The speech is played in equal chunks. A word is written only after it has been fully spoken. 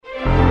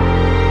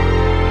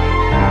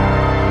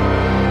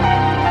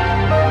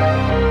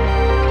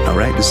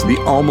This is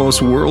the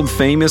almost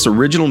world-famous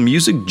original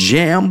music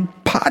jam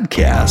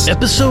podcast.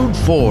 Episode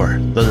 4,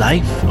 The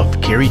Life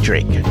of Cary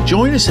Drake.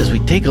 Join us as we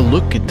take a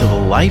look into the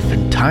life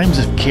and times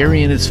of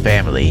Cary and his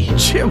family.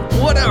 Jim,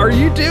 what are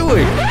you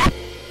doing?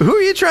 Who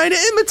are you trying to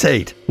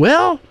imitate?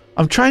 Well,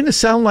 I'm trying to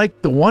sound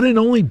like the one and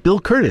only Bill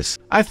Curtis.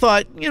 I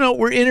thought,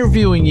 we're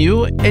interviewing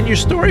you, and your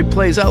story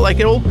plays out like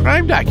an old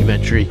crime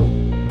documentary.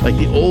 Like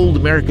the old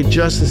American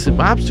Justice and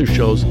mobster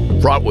shows,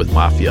 fraught with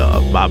mafia,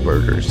 mob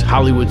murders,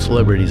 Hollywood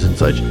celebrities and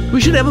such. We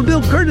should have a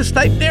Bill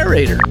Curtis-type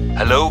narrator.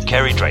 Hello,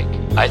 Cary Drake.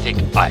 I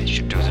think I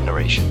should do the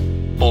narration.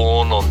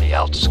 Born on the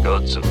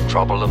outskirts of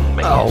trouble and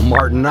mayhem. Oh,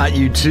 Martin, not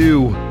you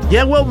too.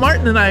 Yeah, well,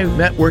 Martin and I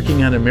met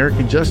working on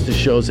American Justice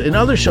shows and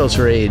other shows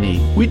for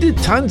A&E. We did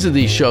tons of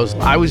these shows.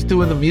 I was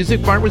doing the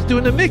music, Martin was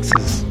doing the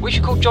mixes. We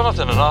should call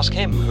Jonathan and ask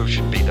him who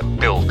should be the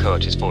Bill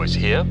Curtis voice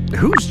here.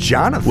 Who's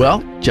Jonathan?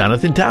 Well,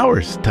 Jonathan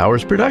Towers,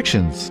 Towers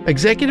Productions,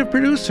 executive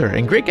producer,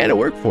 and great guy to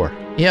work for.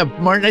 Yeah,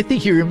 Martin, I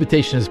think your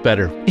invitation is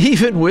better,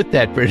 even with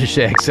that British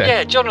accent.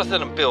 Yeah,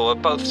 Jonathan and Bill are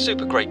both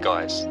super great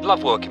guys.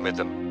 Love working with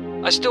them.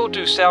 I still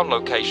do sound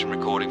location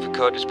recording for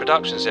Curtis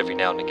Productions every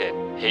now and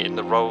again. Hitting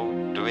the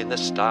road, doing the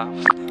stuff.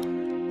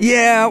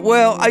 Yeah,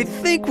 well, I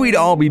think we'd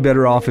all be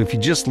better off if you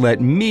just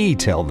let me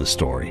tell the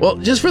story. Well,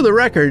 just for the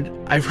record,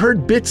 I've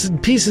heard bits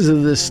and pieces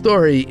of this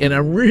story, and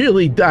I'm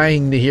really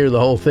dying to hear the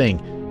whole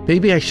thing.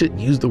 Maybe I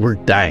shouldn't use the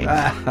word dying.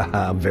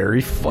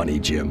 Very funny,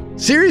 Jim.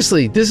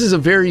 Seriously, this is a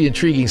very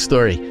intriguing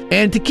story.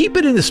 And to keep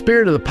it in the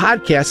spirit of the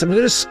podcast, I'm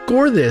going to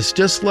score this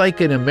just like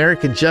an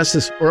American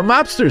Justice or a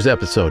Mobsters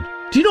episode.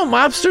 Do you know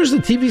Mobsters, the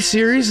TV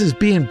series, is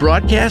being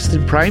broadcast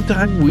in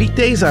primetime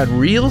weekdays on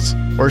Reels?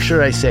 Or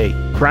should I say,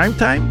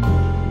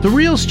 Primetime? The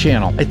Reels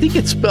channel. I think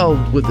it's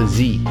spelled with a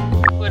Z.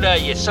 What are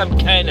you, some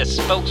kind of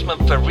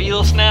spokesman for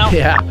Reels now?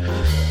 Yeah.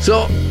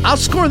 So I'll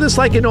score this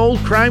like an old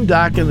crime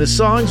doc, and the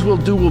songs we'll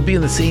do will be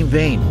in the same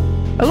vein.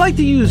 I like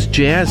to use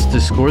jazz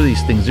to score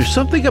these things. There's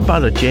something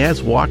about a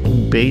jazz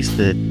walking bass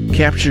that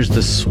captures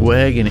the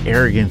swag and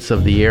arrogance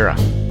of the era.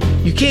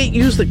 You can't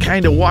use the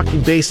kind of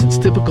walking bass that's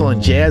typical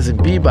in jazz and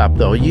bebop,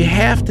 though. You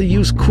have to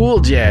use cool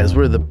jazz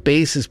where the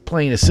bass is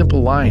playing a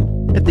simple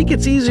line. I think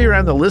it's easier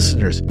on the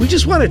listeners. We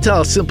just want to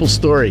tell a simple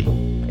story.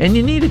 And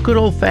you need a good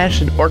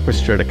old-fashioned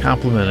orchestra to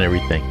complement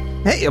everything.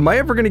 Hey, am I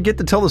ever going to get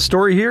to tell the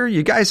story here?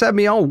 You guys have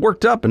me all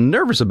worked up and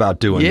nervous about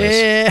doing this.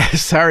 Yeah,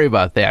 sorry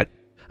about that.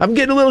 I'm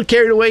getting a little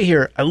carried away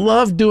here. I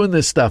love doing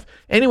this stuff.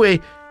 Anyway,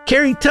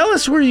 Cary, tell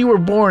us where you were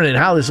born and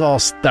how this all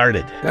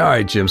started. All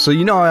right, Jim. So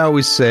I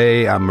always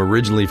say I'm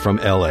originally from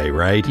L.A.,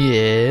 right?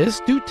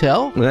 Yes, do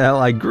tell. Well,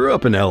 I grew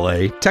up in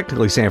L.A.,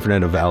 technically San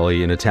Fernando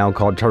Valley, in a town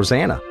called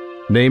Tarzana,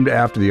 named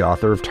after the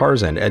author of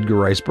Tarzan, Edgar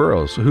Rice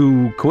Burroughs,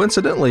 who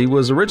coincidentally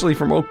was originally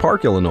from Oak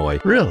Park, Illinois.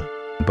 Really?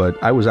 But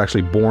I was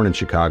actually born in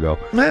Chicago.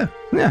 Yeah.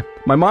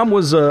 My mom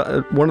was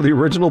one of the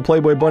original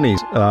Playboy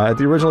bunnies at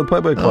the original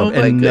Playboy Club. Oh,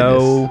 my goodness.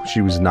 No,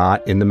 she was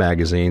not in the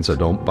magazine, so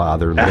don't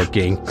bother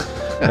looking.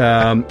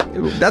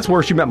 That's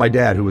where she met my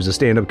dad, who was a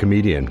stand-up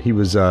comedian. He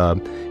was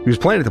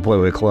playing at the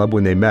Playboy Club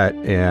when they met,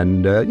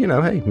 and,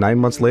 hey, 9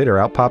 months later,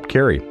 out popped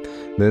Cary.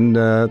 Then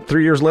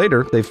 3 years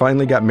later, they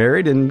finally got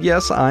married, and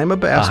yes, I'm a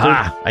bastard.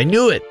 Aha, I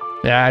knew it.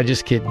 Ah,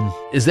 just kidding.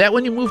 Is that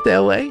when you moved to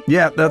L.A.?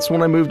 Yeah, that's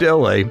when I moved to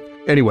L.A.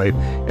 Anyway,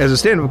 as a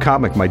stand-up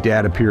comic, my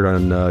dad appeared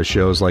on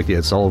shows like The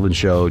Ed Sullivan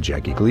Show,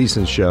 Jackie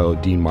Gleason's show,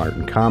 Dean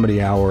Martin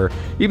Comedy Hour,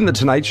 even The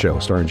Tonight Show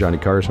starring Johnny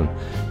Carson.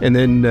 And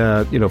then,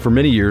 for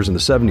many years in the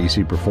 70s,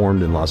 he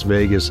performed in Las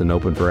Vegas and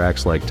opened for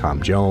acts like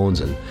Tom Jones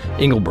and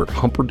Engelbert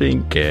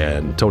Humperdinck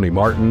and Tony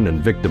Martin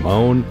and Vic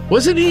Damone.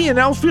 Wasn't he an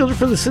outfielder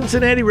for the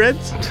Cincinnati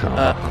Reds?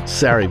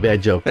 Sorry,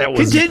 bad joke.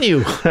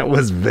 Continue. That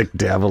was Vic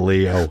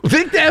Davalillo.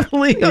 Vic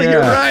Davalillo,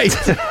 You're right.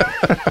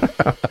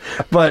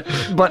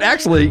 But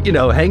actually,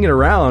 hanging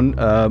around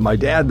my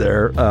dad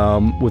there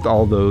with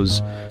all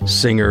those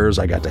singers,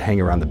 I got to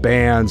hang around the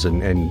bands,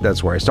 and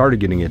that's where I started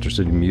getting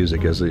interested in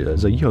music as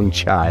a young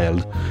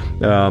child.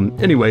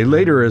 Anyway,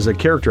 later as a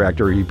character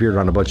actor, he appeared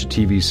on a bunch of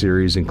TV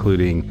series,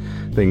 including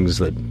things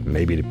that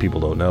maybe people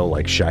don't know,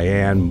 like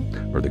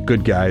Cheyenne or The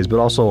Good Guys, but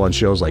also on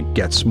shows like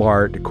Get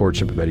Smart, The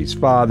Courtship of Eddie's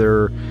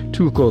Father,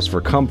 Too Close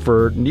for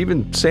Comfort, and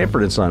even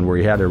Sanford and Son, where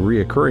he had a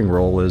reoccurring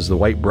role as the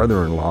white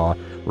brother-in-law,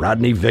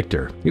 Rodney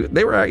Victor. He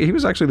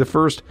was actually the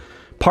first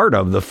part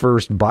of the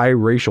first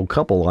biracial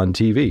couple on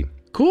TV.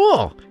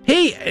 Cool.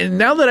 Hey, and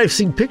now that I've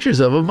seen pictures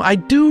of him, I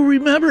do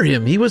remember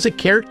him. He was a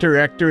character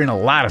actor in a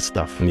lot of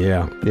stuff.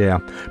 Yeah.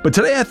 But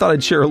today I thought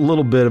I'd share a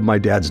little bit of my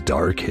dad's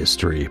dark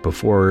history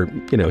before,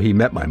 he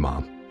met my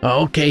mom.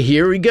 Okay,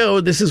 here we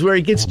go. This is where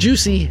it gets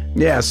juicy.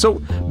 Yeah, so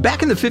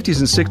back in the 50s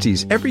and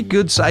 60s, every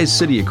good-sized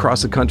city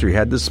across the country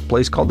had this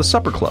place called the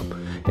Supper Club.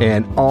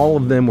 and all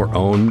of them were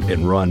owned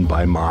and run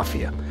by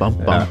mafia. Bum,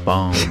 bum,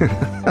 bum.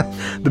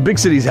 The big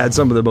cities had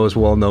some of the most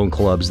well-known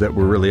clubs that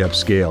were really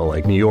upscale,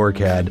 like New York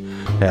had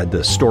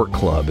the Stork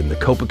Club and the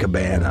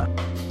Copacabana.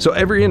 So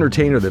every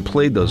entertainer that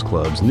played those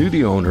clubs knew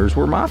the owners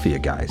were mafia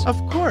guys. Of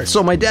course.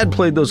 So my dad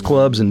played those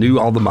clubs and knew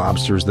all the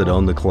mobsters that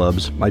owned the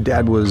clubs. My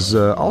dad was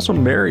also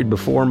married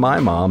before my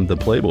mom, the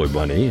Playboy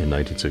Bunny, in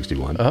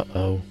 1961.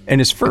 Uh-oh.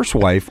 And his first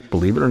wife,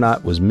 believe it or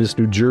not, was Miss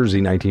New Jersey,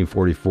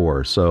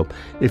 1944. So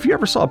if you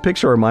ever saw a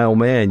picture of my old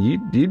man,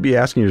 you'd be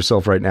asking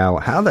yourself right now,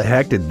 how the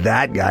heck did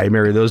that guy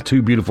marry those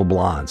two beautiful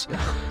blondes?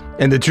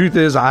 And the truth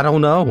is, I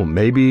don't know.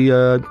 Maybe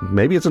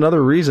it's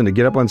another reason to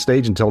get up on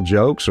stage and tell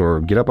jokes or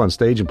get up on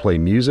stage and play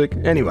music.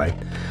 Anyway,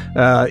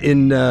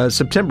 in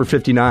September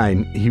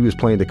 59, he was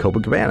playing the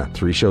Copacabana,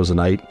 3 shows a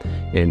night,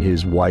 and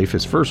his wife,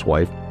 his first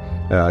wife,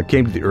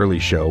 came to the early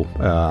show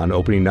on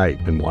opening night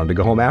and wanted to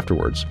go home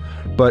afterwards.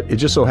 But it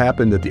just so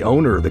happened that the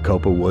owner of the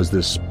Copa was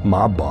this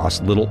mob boss,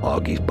 Little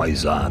Augie's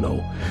Paisano,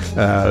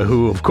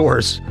 who, of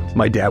course,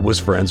 my dad was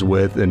friends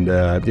with and,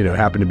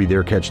 happened to be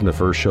there catching the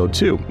first show,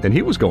 too. And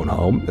he was going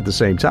home at the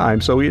same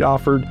time, so he'd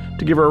offered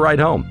to give her a ride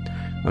home.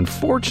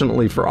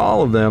 Unfortunately for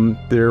all of them,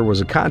 there was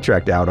a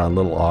contract out on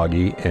Little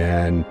Augie,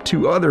 and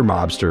 2 other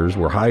mobsters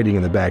were hiding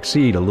in the back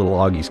seat of Little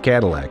Augie's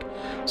Cadillac.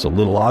 So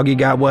Little Augie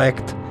got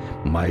whacked.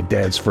 My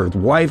dad's first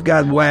wife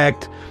got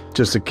whacked.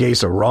 Just a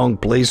case of wrong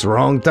place,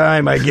 wrong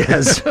time, I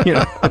guess.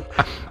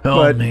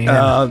 But, man.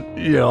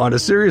 On a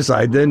serious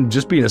side, then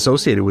just being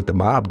associated with the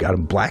mob got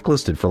him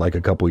blacklisted for like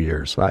a couple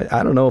years.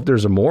 I don't know if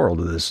there's a moral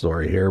to this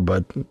story here,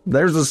 but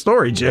there's the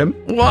story, Jim.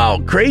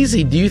 Wow,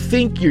 crazy. Do you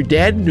think your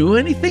dad knew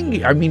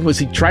anything? I mean, was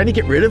he trying to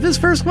get rid of his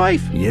first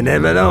wife? You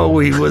never know.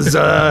 He was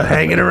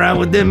hanging around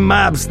with them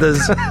mobsters.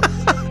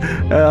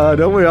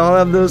 Don't we all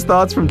have those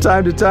thoughts from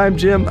time to time,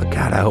 Jim?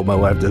 God, I hope my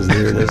wife doesn't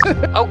hear this.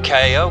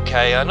 Okay,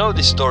 I know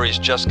this story is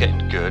just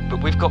getting good,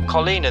 but we've got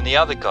Colleen and the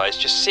other guys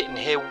just sitting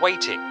here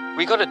waiting.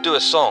 We got to do a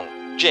song.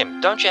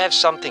 Jim, don't you have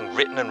something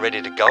written and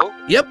ready to go?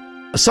 Yep,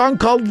 a song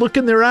called Look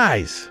in Their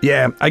Eyes.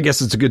 Yeah, I guess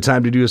it's a good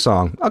time to do a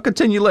song. I'll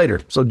continue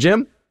later. So,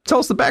 Jim, tell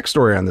us the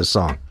backstory on this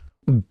song.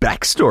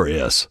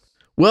 Backstory us.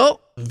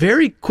 Well,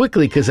 very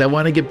quickly, because I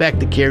want to get back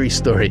to Cary's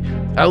story.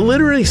 I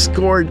literally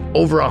scored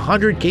over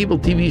 100 cable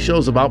TV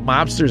shows about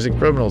mobsters and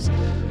criminals.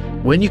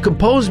 When you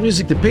compose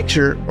music to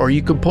picture, or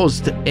you compose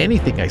to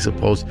anything, I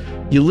suppose,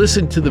 you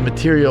listen to the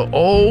material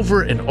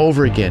over and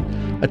over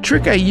again. A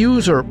trick I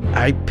use, or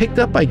I picked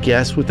up, I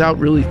guess, without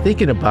really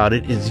thinking about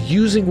it, is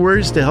using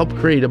words to help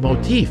create a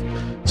motif.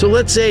 So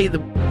let's say the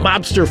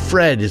mobster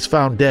Fred is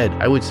found dead.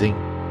 I would sing,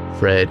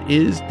 Fred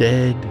is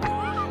dead,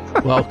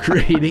 while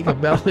creating a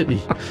melody.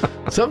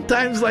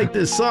 Sometimes, like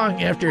this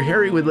song, after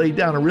Harry would lay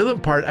down a rhythm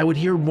part, I would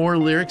hear more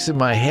lyrics in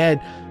my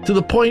head to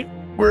the point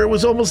where it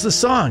was almost a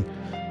song.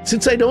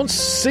 Since I don't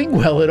sing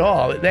well at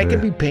all, that can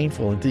be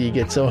painful until you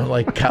get someone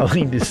like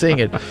Colleen to sing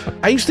it.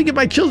 I used to get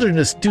my children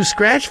to do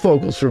scratch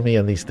vocals for me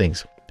on these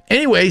things.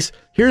 Anyways,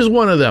 here's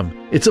one of them.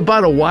 It's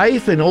about a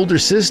wife, an older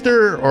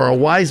sister, or a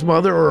wise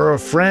mother, or a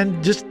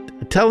friend, just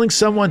telling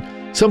someone,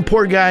 some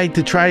poor guy,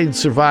 to try and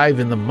survive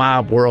in the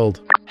mob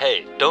world.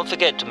 Hey, don't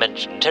forget to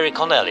mention Terry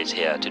Cornell is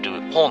here to do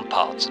horn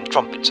parts and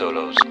trumpet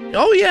solos.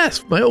 Oh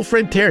yes, my old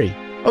friend Terry.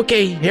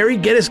 Okay, Harry,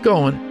 get us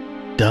going.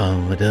 Da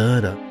da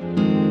da.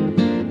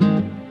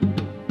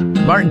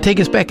 Martin, take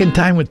us back in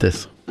time with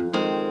this.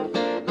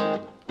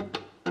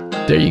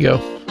 There you go.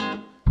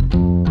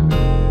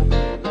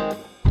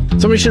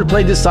 Somebody should have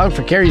played this song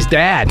for Cary's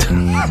dad.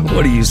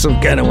 What are you, some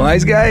kind of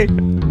wise guy?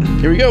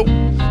 Here we go.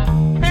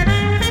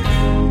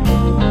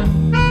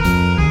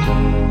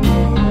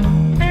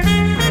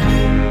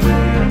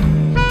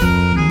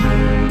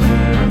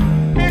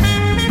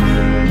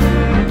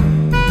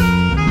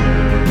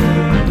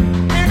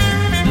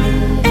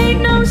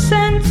 Ain't no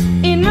sense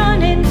in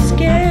running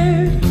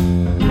scared.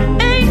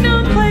 Ain't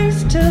no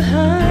place to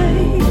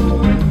hide.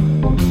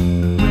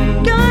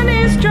 Gun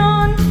is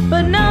drawn,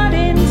 but not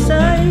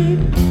inside.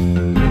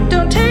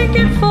 Don't take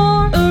it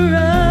for a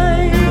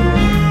ride.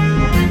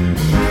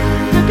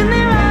 Look in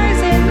their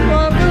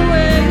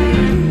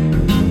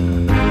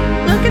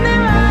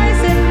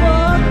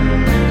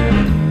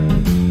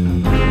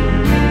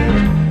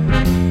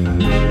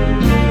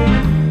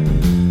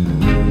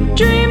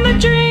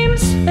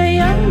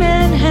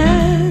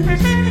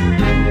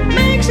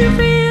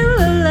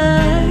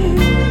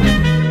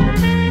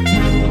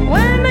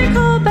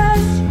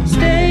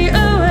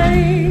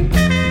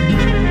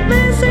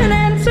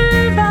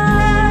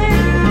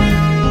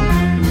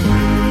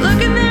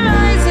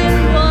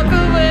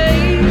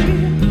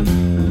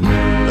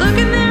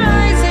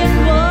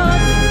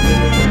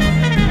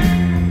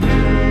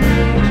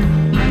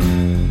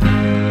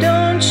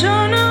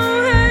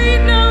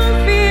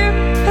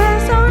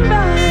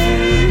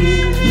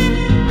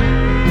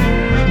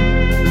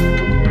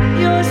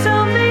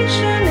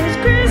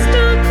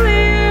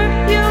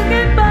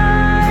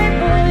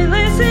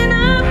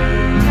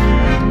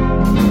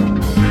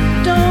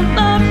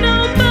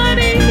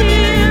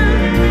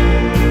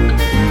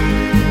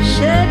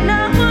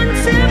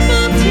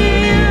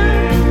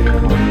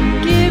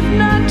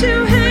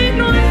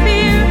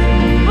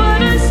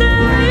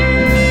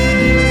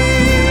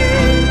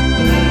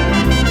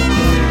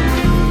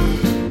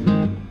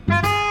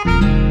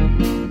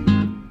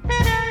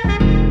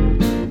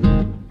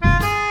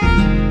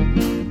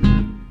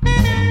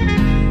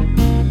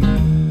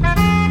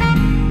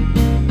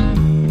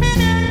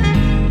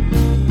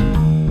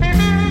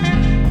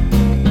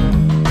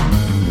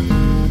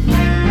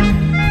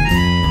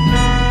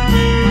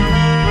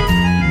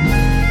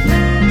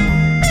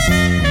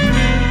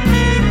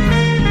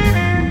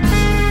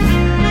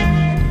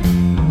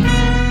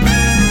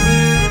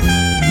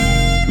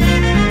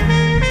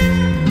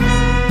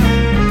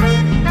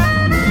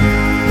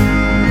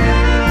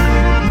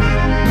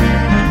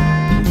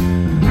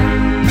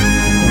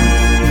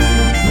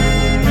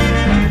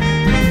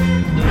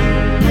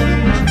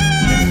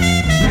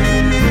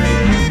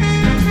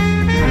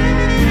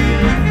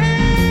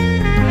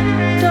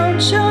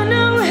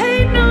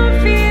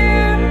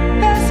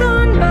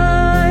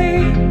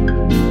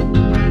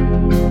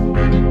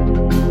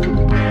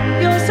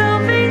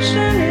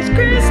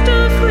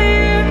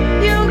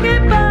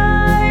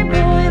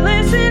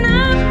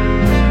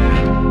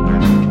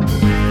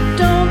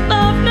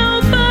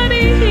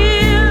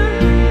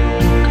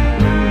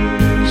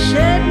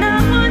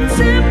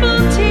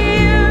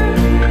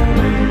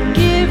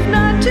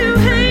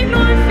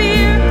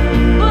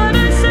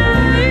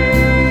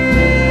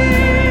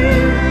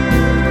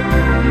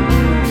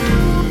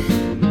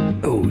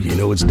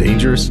it's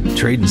dangerous?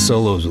 Trading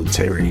solos with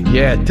Cary.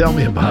 Yeah, tell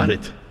me about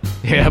it.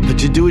 Yeah,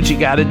 but you do what you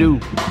gotta do.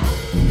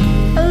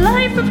 A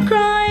life of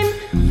crime,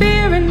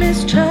 fear and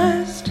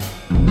mistrust,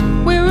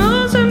 where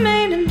rules are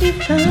made and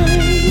defined.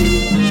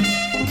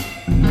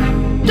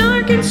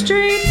 Darkened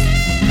streets,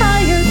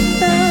 higher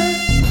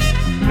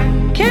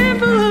thoughts,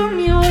 careful whom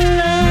you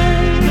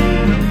align.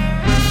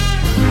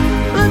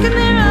 Look in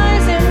their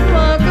eyes and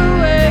walk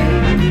away.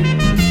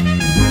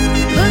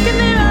 Look in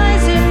their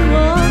eyes and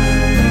walk.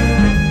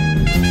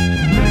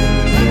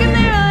 Look in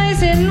their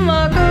eyes and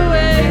walk away.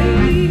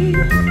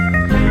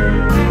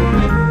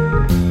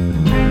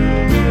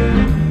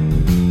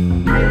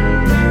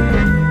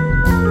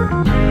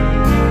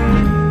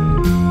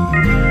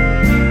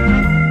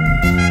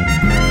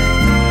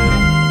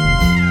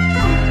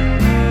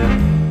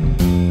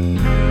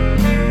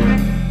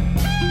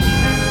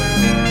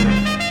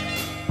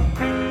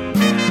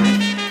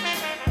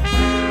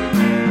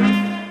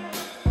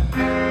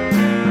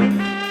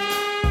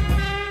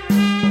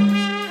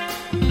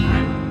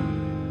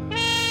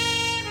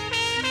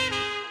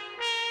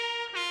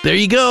 There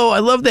you go. I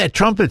love that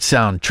trumpet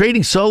sound.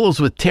 Trading solos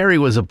with Cary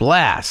was a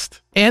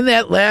blast. And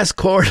that last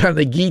chord on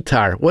the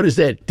guitar. What is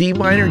that, D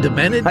minor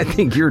demented? I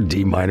think you're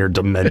D minor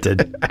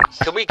demented.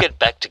 Can we get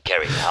back to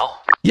Cary now?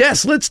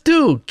 Yes, let's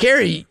do.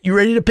 Cary, you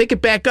ready to pick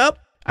it back up?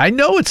 I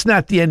know it's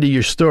not the end of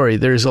your story.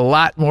 There's a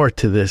lot more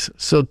to this.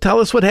 So tell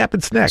us what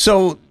happens next.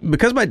 So,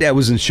 because my dad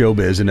was in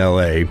showbiz in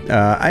L.A.,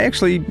 I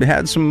actually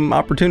had some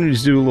opportunities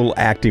to do a little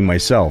acting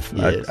myself.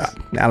 Yes.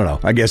 I don't know.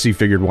 I guess he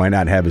figured why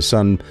not have his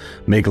son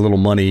make a little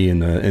money in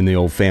the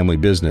old family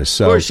business.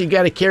 So, of course, you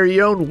got to carry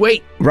your own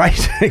weight.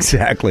 Right,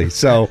 exactly.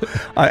 So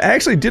I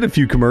actually did a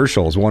few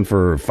commercials. One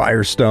for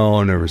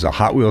Firestone. There was a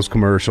Hot Wheels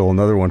commercial.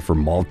 Another one for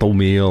Malto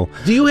Meal.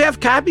 Do you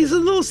have copies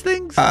of those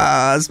things?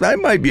 I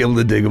might be able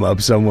to dig them up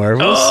somewhere.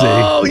 We'll see.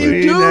 Oh,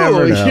 you do.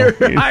 Never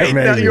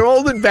know. You're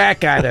holding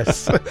back on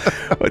us.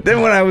 But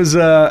then when I was,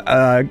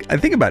 I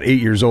think about 8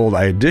 years old,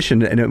 I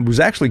auditioned, and it was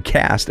actually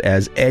cast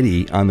as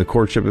Eddie on The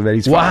Courtship of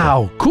Eddie's Father.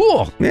 Wow,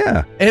 cool.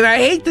 Yeah. And I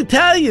hate to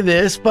tell you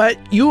this, but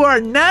you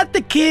are not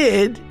the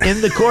kid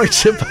in The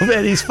Courtship of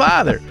Eddie's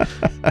Father.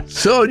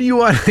 So do you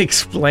want to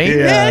explain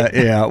that?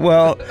 Yeah.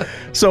 Well,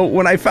 so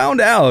when I found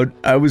out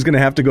I was going to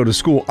have to go to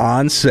school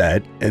on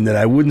set and that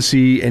I wouldn't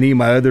see any of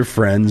my other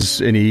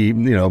friends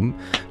anytime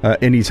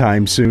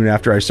soon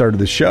after I started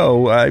the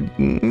show, I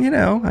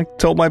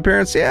told my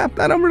parents, I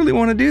don't really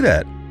want to do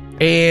that.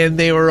 And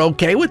they were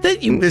okay with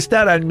it? You missed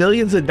out on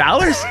millions of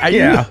dollars? I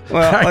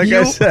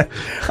said,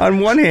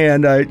 on one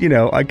hand,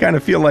 I kind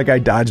of feel like I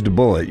dodged a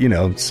bullet.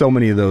 So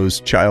many of those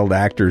child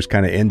actors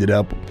kind of ended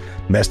up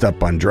messed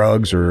up on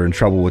drugs or in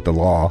trouble with the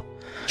law.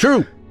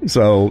 True.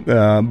 So,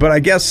 but I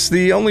guess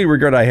the only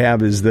regret I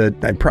have is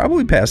that I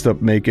probably passed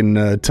up making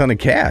a ton of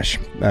cash.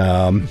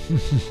 Oh,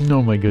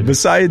 my goodness.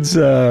 Besides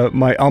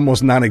my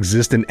almost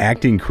non-existent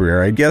acting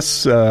career, I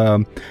guess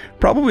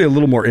probably a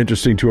little more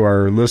interesting to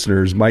our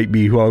listeners might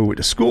be who I went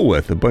to school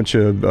with, a bunch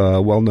of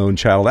well-known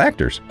child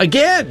actors.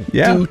 Again,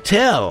 do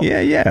tell.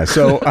 Yeah.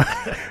 So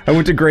I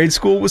went to grade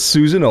school with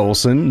Susan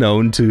Olsen,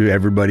 known to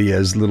everybody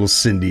as Little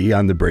Cindy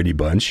on the Brady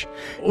Bunch.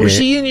 Was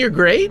she in your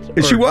grade?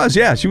 She was,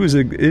 yeah. She was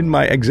in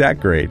my exact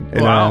grade.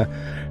 Wow.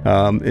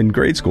 In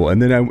grade school.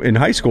 And then in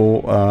high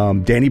school,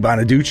 Danny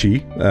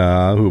Bonaducci,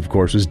 who of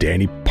course was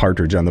Danny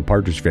Partridge on the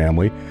Partridge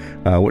Family,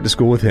 went to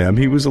school with him.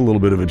 He was a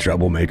little bit of a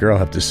troublemaker, I'll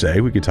have to say.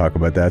 We could talk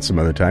about that some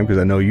other time because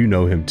I know you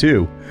know him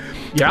too.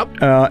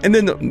 Yep. And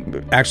then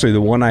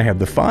the one I have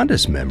the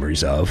fondest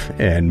memories of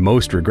and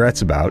most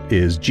regrets about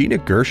is Gina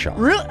Gershon.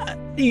 Really?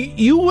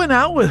 You went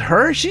out with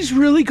her? She's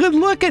really good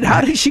looking.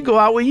 How did she go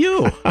out with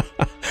you?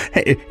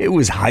 It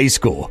was high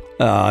school.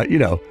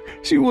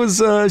 She was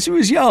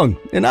young,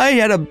 and I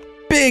had a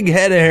big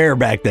head of hair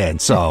back then,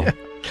 so.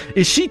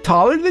 Is she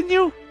taller than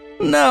you?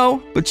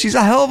 No, but she's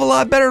a hell of a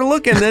lot better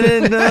looking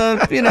than,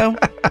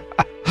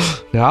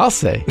 Now, I'll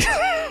say.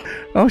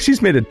 Oh,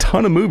 she's made a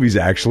ton of movies,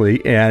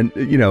 actually, and,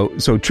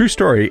 so true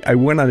story, I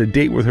went on a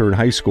date with her in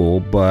high school,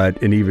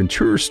 but an even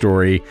truer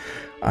story,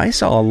 I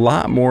saw a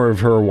lot more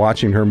of her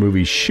watching her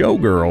movie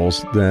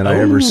Showgirls than I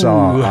ever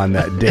saw on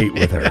that date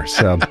with her,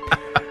 so.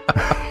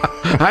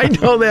 I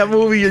know that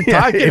movie you're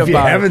talking about. If you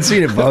haven't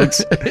seen it,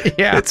 folks,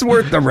 it's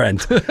worth the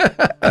rent.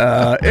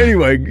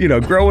 Anyway,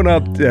 growing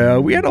up,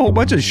 we had a whole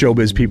bunch of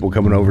showbiz people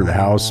coming over to the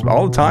house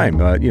all the time.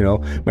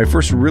 My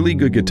first really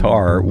good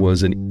guitar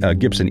was a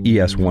Gibson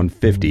ES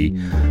 150.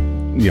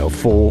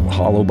 Full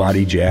hollow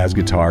body jazz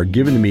guitar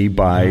given to me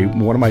by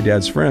one of my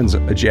dad's friends,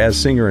 a jazz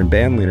singer and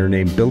band leader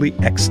named Billy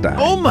Eckstein.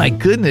 Oh my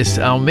goodness.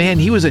 Oh man,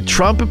 he was a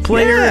trumpet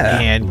player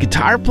and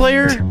guitar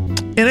player.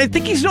 And I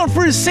think he's known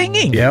for his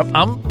singing. Yep.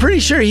 I'm pretty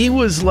sure he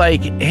was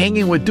like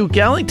hanging with Duke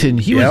Ellington.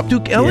 He was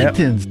Duke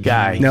Ellington's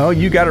guy. No,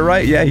 you got it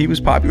right. Yeah, he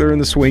was popular in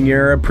the swing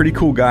era. Pretty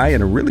cool guy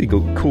and a really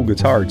cool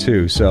guitar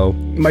too. So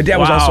my dad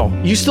was also...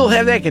 You still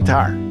have that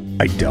guitar?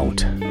 I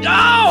don't.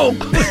 Oh!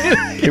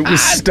 It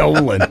was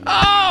stolen.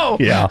 Oh!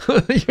 now.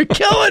 Yeah. You're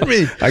killing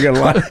me. I got a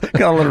lot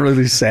of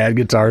really sad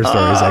guitar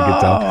stories I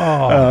could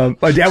tell.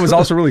 My dad was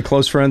also really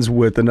close friends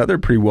with another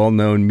pretty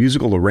well-known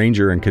musical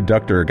arranger and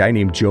conductor, a guy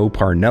named Joe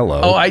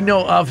Parnello. Oh, I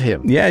know of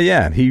him.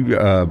 Yeah. He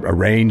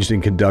arranged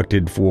and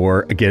conducted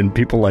for, again,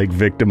 people like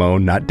Vic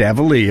Damone, not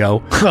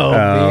Davalillo.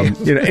 Man.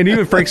 And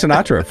even Frank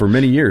Sinatra for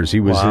many years. He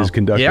was his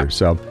conductor. Yep.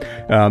 So,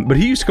 but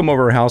he used to come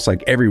over our house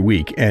like every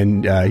week,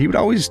 and he would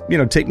always,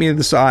 take me to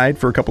the side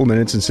for a couple of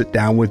minutes and sit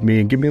down with me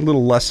and give me a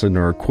little lesson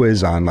or a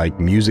quiz on like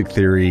music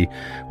theory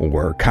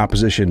or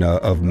composition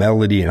of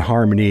melody and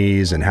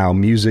harmonies and how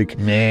music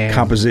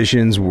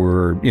compositions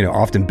were,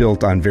 often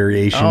built on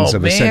variations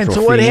of a central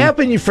so theme. what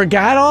happened? You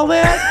forgot all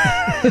that?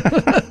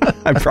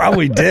 I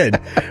probably did.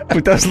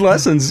 But those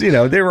lessons,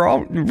 they were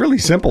all really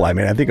simple. I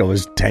mean, I think I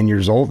was 10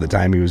 years old at the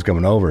time he was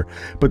coming over.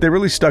 But they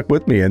really stuck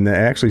with me, and they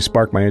actually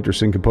sparked my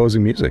interest in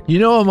composing music.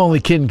 I'm only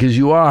kidding because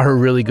you are a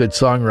really good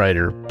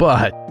songwriter,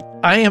 but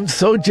I am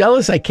so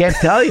jealous I can't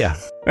tell you.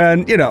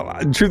 And,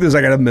 the truth is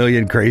I got a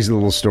million crazy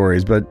little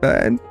stories, but,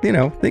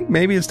 think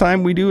maybe it's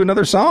time we do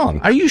another song.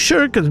 Are you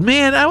sure? Because,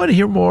 man, I want to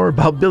hear more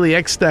about Billy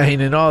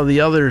Eckstine and all the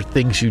other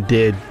things you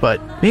did.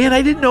 But, man,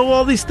 I didn't know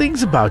all these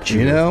things about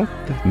you.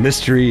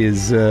 Mystery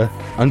is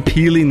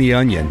unpeeling the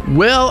onion.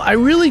 Well, I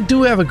really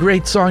do have a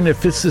great song that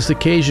fits this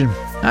occasion.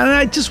 And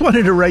I just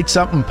wanted to write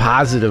something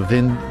positive,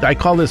 and I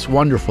call this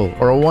Wonderful,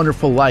 or A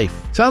Wonderful Life.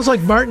 Sounds like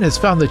Martin has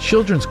found the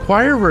children's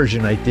choir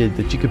version I did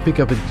that you could pick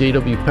up at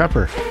J.W.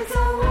 Pepper.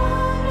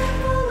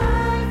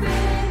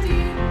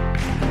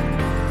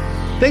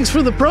 Thanks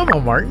for the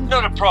promo, Martin.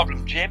 Not a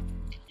problem, Jim.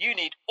 You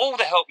need all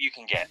the help you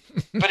can get.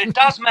 But it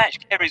does match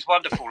Cary's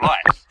Wonderful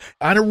Life.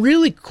 On a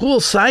really cool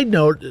side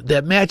note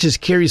that matches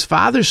Cary's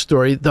father's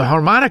story, the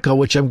harmonica,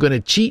 which I'm going to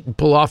cheat and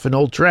pull off an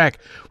old track,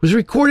 was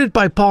recorded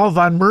by Paul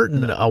Von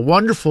Merton, a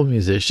wonderful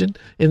musician,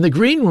 in the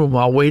green room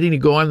while waiting to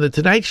go on The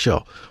Tonight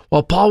Show,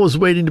 while Paul was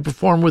waiting to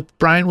perform with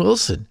Brian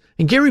Wilson.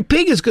 And Gary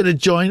Pig is going to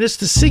join us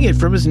to sing it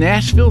from his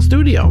Nashville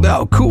studio.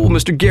 Oh, cool.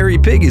 Mr. Gary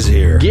Pig is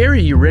here.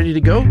 Gary, you ready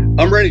to go?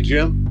 I'm ready,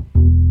 Jim.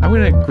 I'm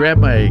going to grab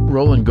my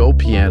Roland Go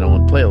piano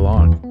and play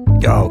along.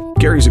 Oh,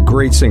 Gary's a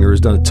great singer,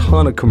 has done a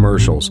ton of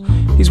commercials.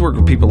 He's worked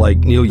with people like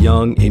Neil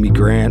Young, Amy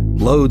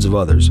Grant, loads of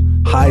others.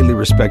 Highly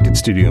respected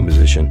studio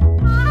musician.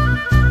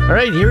 All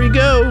right, here we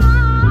go.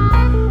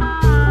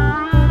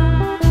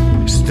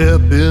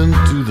 Step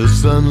into the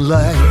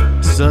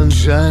sunlight, sun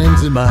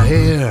shines in my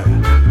hair.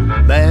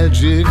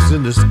 Magic's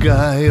in the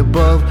sky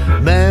above,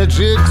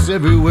 magic's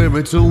everywhere.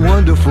 It's a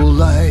wonderful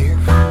life.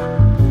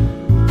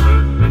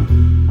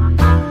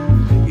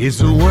 It's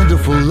a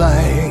wonderful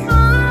life.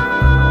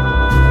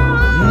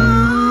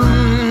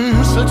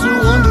 Such a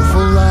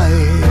wonderful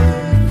life.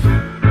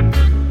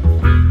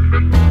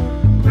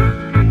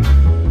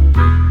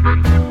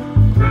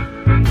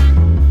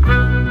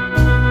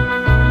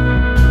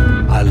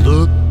 I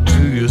look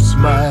to your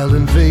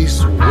smiling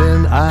face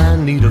when I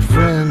need a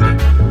friend.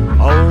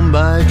 All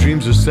my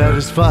dreams are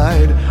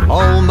satisfied,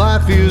 all my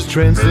fears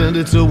transcend.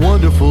 It's a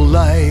wonderful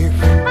life.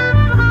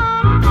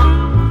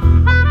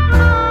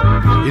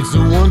 It's a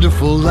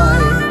wonderful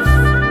life.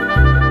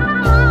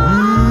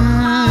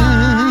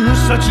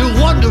 Such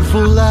a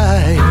wonderful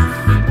life.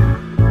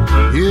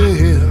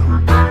 Yeah.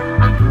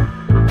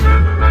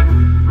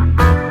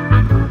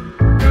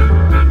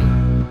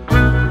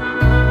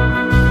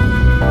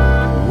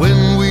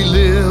 When we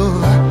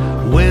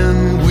live,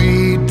 when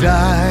we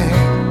die,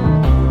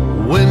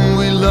 when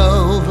we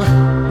love,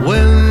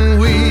 when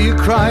we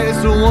cry,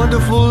 it's a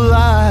wonderful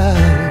life.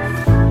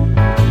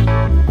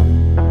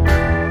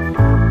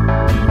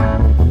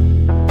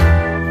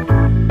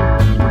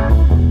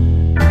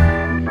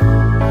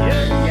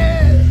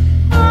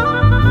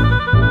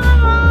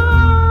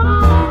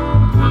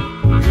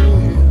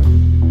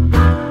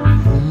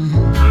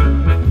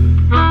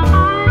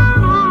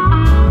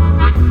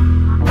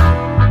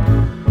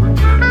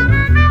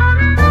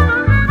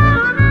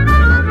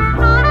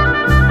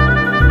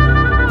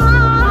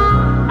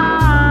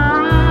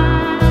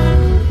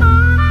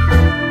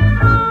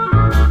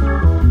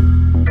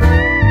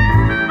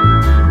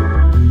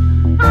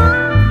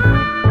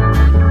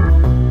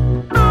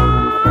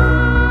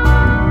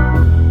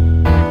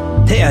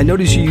 I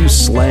notice you use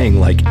slang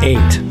like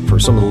ain't for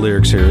some of the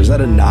lyrics here. Is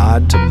that a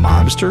nod to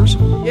mobsters?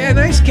 Yeah,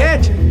 nice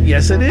catch.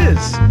 Yes, it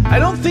is. I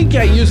don't think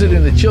I use it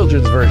in the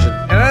children's version.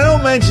 And I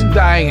don't mention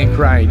dying and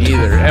crying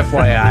either,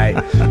 FYI.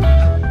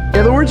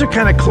 Yeah, the words are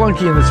kind of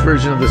clunky in this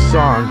version of the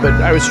song, but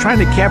I was trying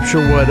to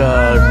capture what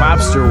a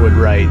mobster would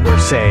write or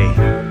say.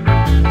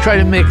 Try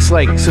to mix,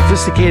 like,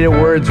 sophisticated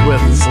words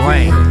with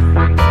slang.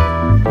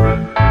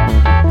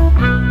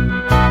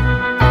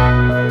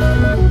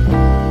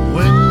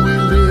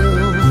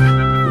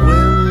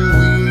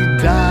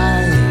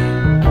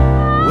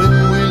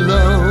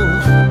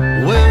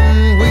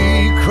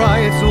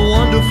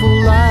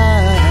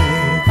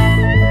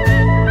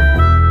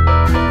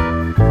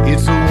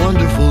 It's a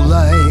wonderful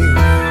life.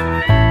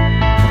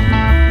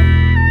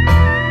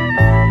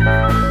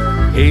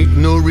 Ain't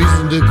no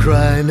reason to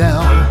cry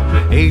now,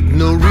 ain't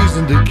no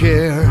reason to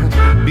care,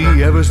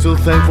 Be ever so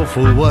thankful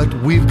for what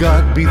we've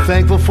got. Be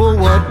thankful for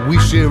what we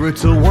share.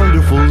 It's a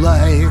wonderful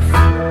life.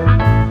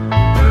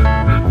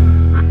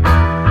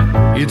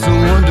 It's a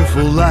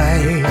wonderful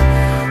life.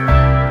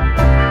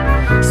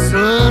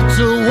 Such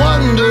a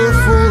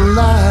wonderful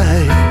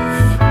life.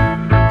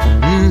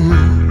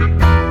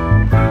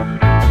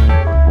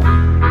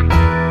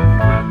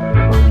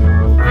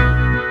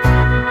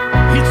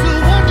 It's a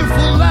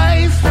wonderful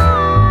life.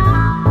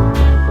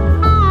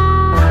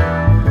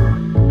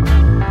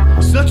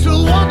 Such a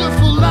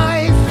wonderful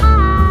life.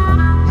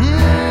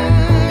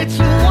 It's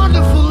a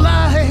wonderful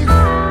life.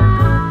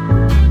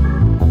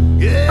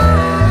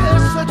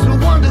 Yeah, such a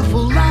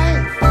wonderful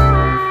life.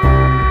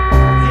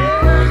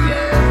 Yeah,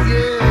 yeah,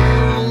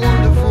 yeah, a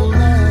wonderful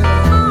life.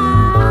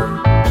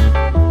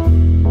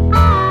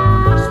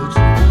 Such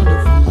a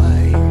wonderful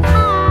life.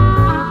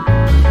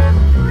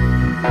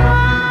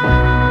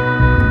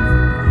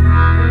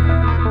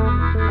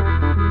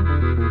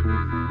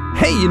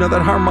 Hey, you know,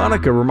 that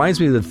harmonica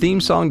reminds me of the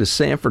theme song to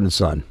Sanford and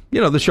Son.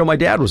 You know, the show my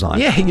dad was on.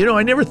 Yeah,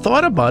 I never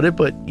thought about it,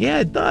 but yeah,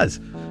 it does.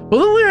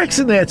 Well, the lyrics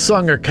in that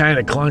song are kind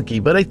of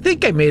clunky, but I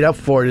think I made up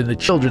for it in the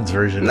children's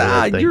version.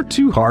 Nah, you're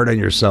too hard on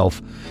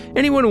yourself.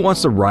 Anyone who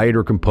wants to write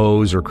or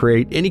compose or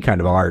create any kind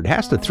of art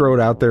has to throw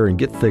it out there and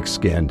get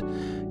thick-skinned.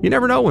 You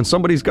never know when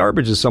somebody's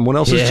garbage is someone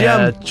else's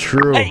Yeah, gem.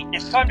 true. Hey,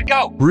 it's time to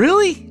go.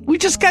 Really? We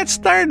just got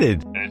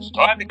started. It's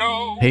time to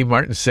go. Hey,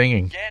 Martin's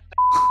singing. Get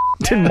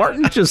Did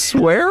Martin just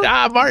swear?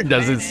 Martin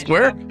doesn't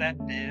swear. that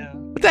deal.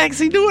 What the heck's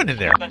he doing in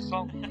there? That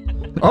song.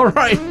 All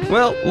right.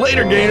 Well,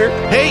 later, Gator.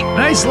 Hey,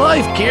 nice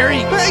life, Cary.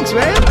 Thanks,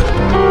 man.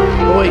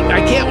 Oh, wait, I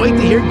can't wait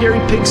to hear Gary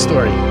Pig's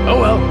story. Oh,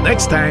 well,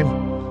 next time.